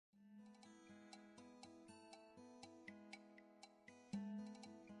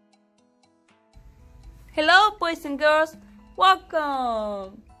Hello, boys and girls.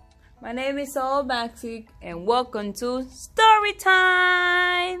 Welcome. My name is Maxy, and welcome to Story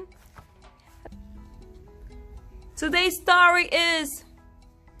Time. Today's story is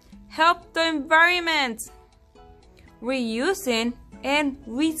Help the Environment, Reusing and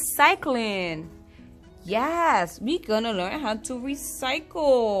Recycling. Yes, we're gonna learn how to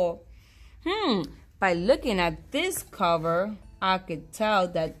recycle. By looking at this cover, I could tell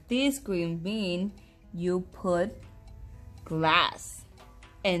that this green bean you put glass,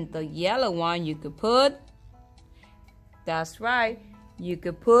 and the yellow one you could put, that's right, you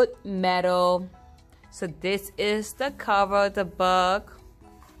could put metal. So this is the cover of the book.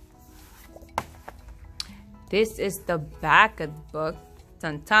 This is the back of the book.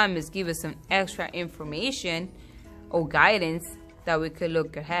 Sometimes give us some extra information or guidance that we could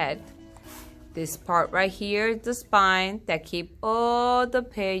look ahead. This part right here is the spine that keep all the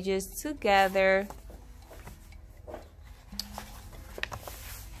pages together.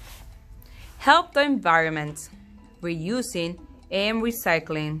 Help the Environment, Reusing and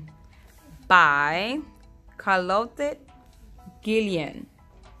Recycling by Charlotte Gillian.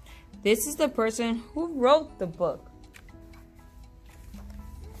 This is the person who wrote the book.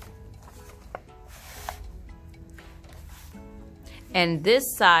 And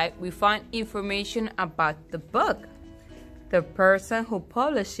this side, we find information about the book, the person who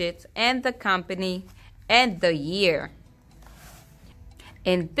published it, and the company, and the year.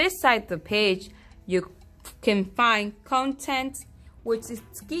 And this side of the page, you can find content, which is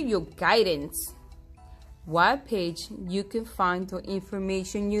to give you guidance. What page you can find the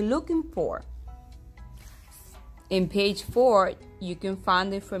information you're looking for. In page 4, you can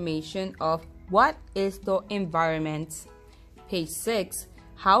find the information of what is the environment. Page 6,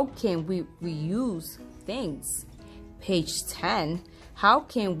 how can we reuse things? Page 10, how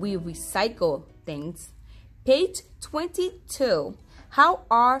can we recycle things? Page 22, how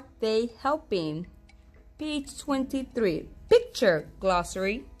are they helping? Page 23, picture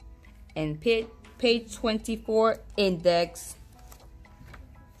glossary. And page 24, index.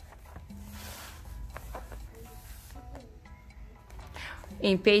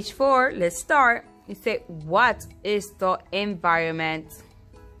 In page 4, let's start. It said, what is the environment?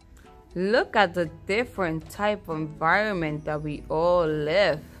 Look at the different type of environment that we all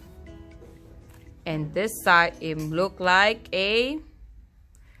live. And this side, it look like a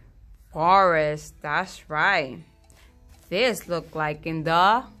forest. That's right. This look like in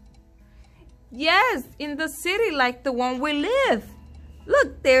the city, like the one we live.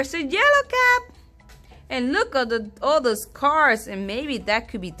 Look, there's a yellow cap. And look at all those cars, and maybe that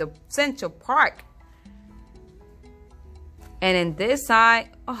could be the Central Park. And in this side,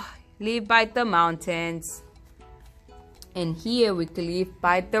 live by the mountains. And here we could live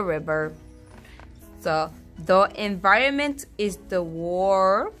by the river. So the environment is the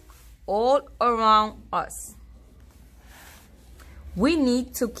world all around us. We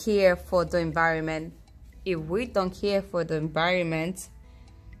need to care for the environment. If we don't care for the environment,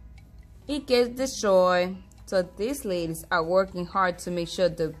 it gets destroyed. So these ladies are working hard to make sure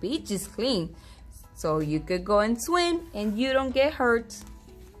the beach is clean, so you could go and swim and you don't get hurt.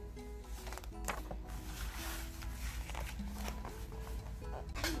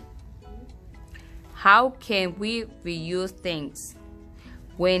 How can we reuse things?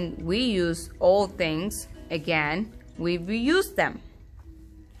 When we use old things, again, we reuse them.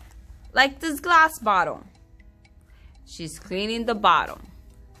 Like this glass bottle. She's cleaning the bottle.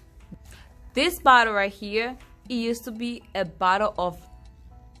 This bottle right here, it used to be a bottle of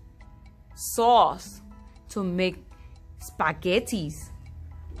sauce to make spaghettis.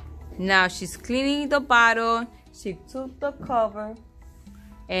 Now she's cleaning the bottle. She took the cover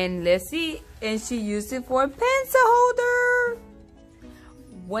and let's see, and she used it for a pencil holder.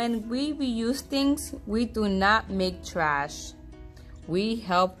 When we reuse things, we do not make trash. We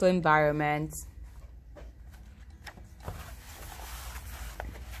help the environment.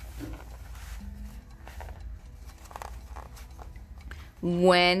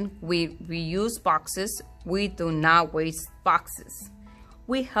 When we reuse boxes, we do not waste boxes.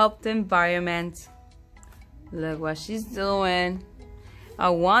 We help the environment. Look what she's doing. I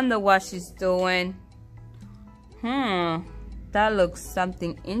wonder what she's doing. That looks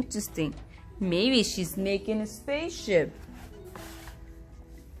something interesting. Maybe she's making a spaceship.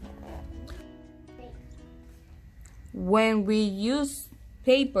 When we use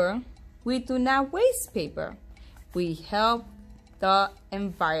paper, we do not waste paper. We help the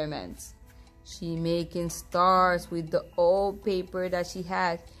environment. She making stars with the old paper that she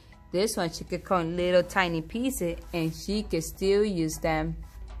had. This one she could cut little tiny pieces and she could still use them.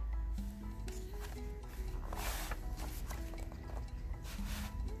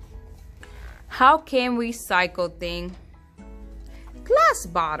 How can we recycle things? Glass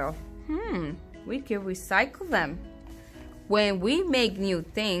bottle. We can recycle them. When we make new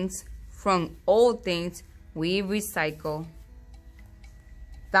things from old things, we recycle.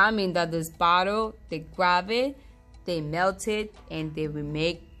 That means that this bottle, they grab it, they melt it, and they will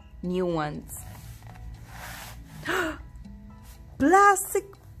make new ones. Plastic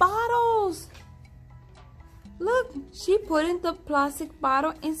bottles. Look, she put in the plastic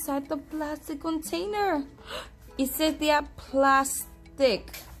bottle inside the plastic container. It says they are plastic.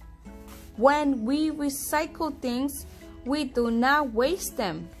 When we recycle things, we do not waste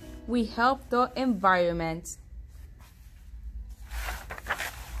them. We help the environment.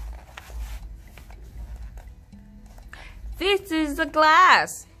 This is the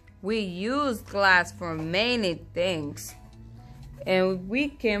glass. We use glass for many things. And we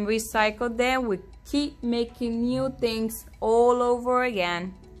can recycle them. We keep making new things all over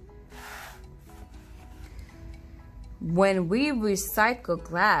again. When we recycle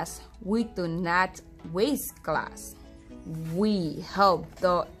glass, we do not waste glass. We help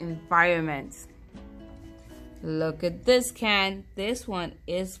the environment. Look at this can. This one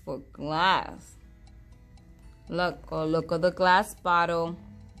is for glass. Look at the glass bottle.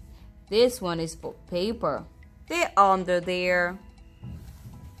 This one is for paper. They're under there.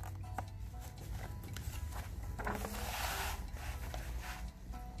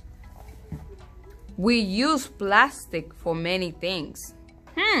 We use plastic for many things.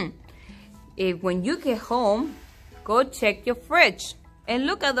 When you get home, go check your fridge and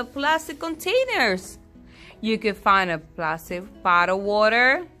look at the plastic containers. You can find a plastic bottled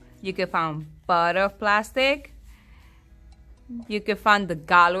water. You can find butter plastic. You can find the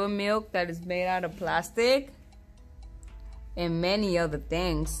gallon milk that is made out of plastic. And many other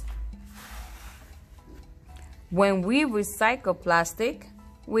things. When we recycle plastic,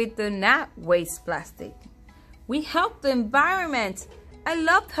 we do not waste plastic. We help the environment. I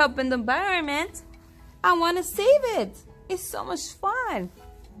love helping the environment. I want to save it. It's so much fun.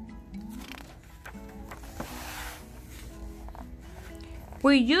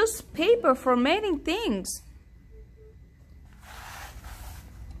 We use paper for many things.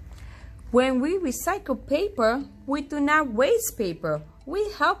 When we recycle paper, we do not waste paper.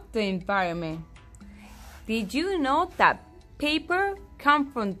 We help the environment. Did you know that paper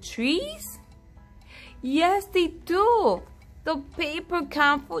comes from trees? Yes, they do. The paper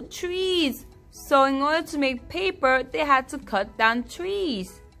comes from trees. So in order to make paper, they had to cut down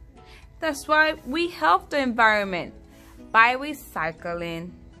trees. That's why we help the environment by recycling.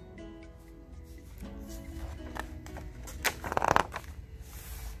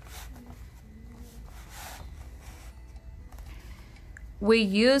 We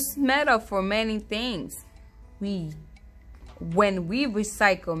use metal for many things. When we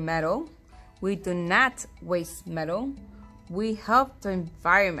recycle metal, we do not waste metal. We help the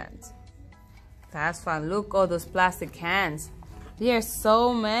environment. That's why look all those plastic cans. There are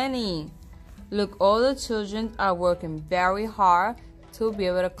so many. Look, all the children are working very hard to be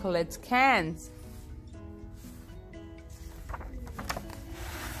able to collect cans.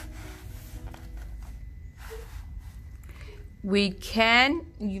 We can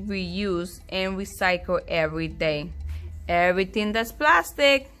reuse and recycle every day. Everything that's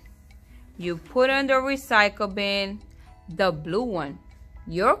plastic, you put in the recycle bin, the blue one.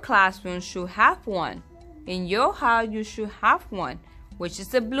 Your classroom should have one. In your house, you should have one, which is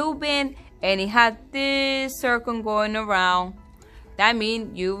the blue bin, and it has this circle going around. That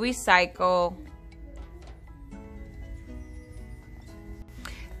means you recycle.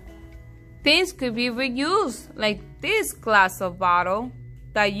 Things could be reused, like this glass of bottle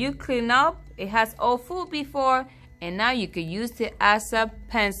that you clean up. It has old food before, and now you can use it as a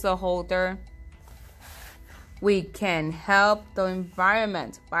pencil holder. We can help the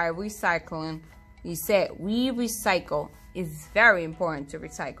environment by recycling. We said we recycle. It's very important to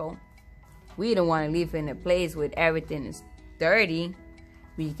recycle. We don't want to live in a place where everything is dirty.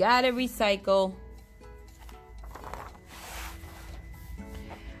 We gotta recycle.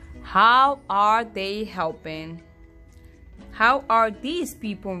 How are they helping? How are these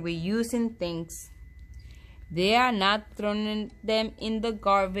people reusing things? They are not throwing them in the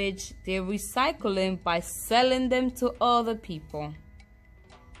garbage. They're recycling by selling them to other people.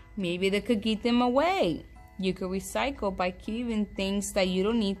 Maybe they could give them away. You could recycle by giving things that you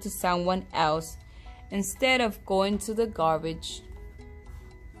don't need to someone else instead of going to the garbage.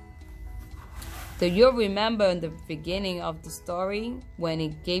 Do you remember in the beginning of the story when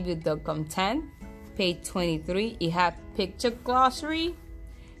it gave you the content? Page 23, it had picture glossary.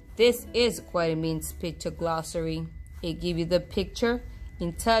 This is what it means, picture glossary. It gives you the picture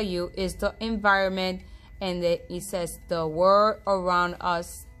and tell you is the environment, and then it says the world around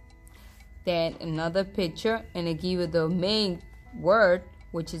us. Then another picture, and it give you the main word,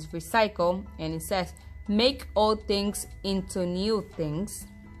 which is recycle, and it says make old things into new things.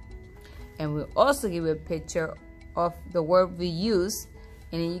 And we'll also give you a picture of the word reuse,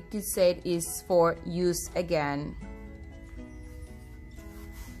 and you could say it is for use again.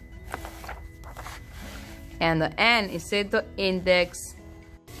 And the end is said the index.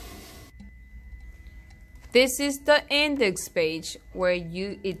 This is the index page where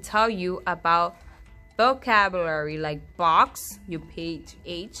it tell you about vocabulary like box, your page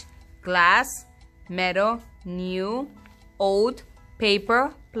H, glass, metal, new, old,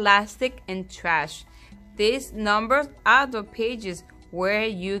 paper, plastic, and trash. These numbers are the pages where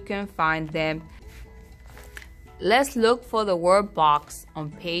you can find them. Let's look for the word box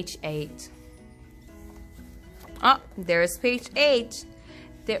on page 8. Oh, there's page 8.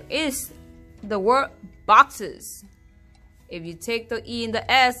 There is the word boxes. If you take the E and the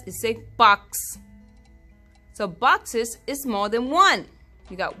S, it says box. So boxes is more than one.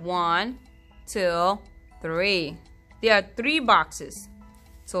 You got 1, 2, 3. There are 3 boxes.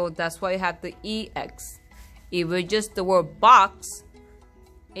 So that's why you have the EX. If it's just the word box,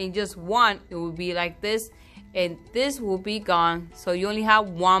 in just one, it will be like this, and this will be gone. So you only have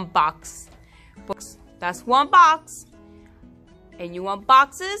 1 box. That's 1 box. And you want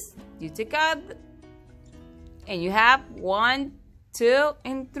boxes, you take out, and you have 1, 2,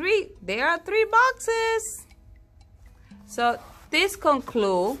 and 3. There are 3 boxes. So this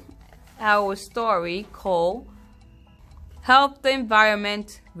concludes our story called Help the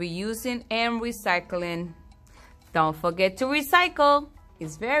Environment, Reusing and Recycling. Don't forget to recycle.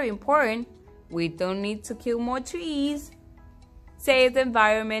 It's very important. We don't need to kill more trees. Save the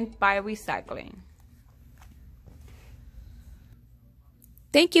environment by recycling.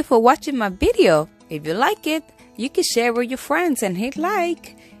 Thank you for watching my video. If you like it, you can share with your friends and hit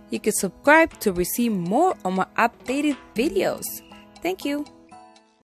like. You can subscribe to receive more of my updated videos. Thank you.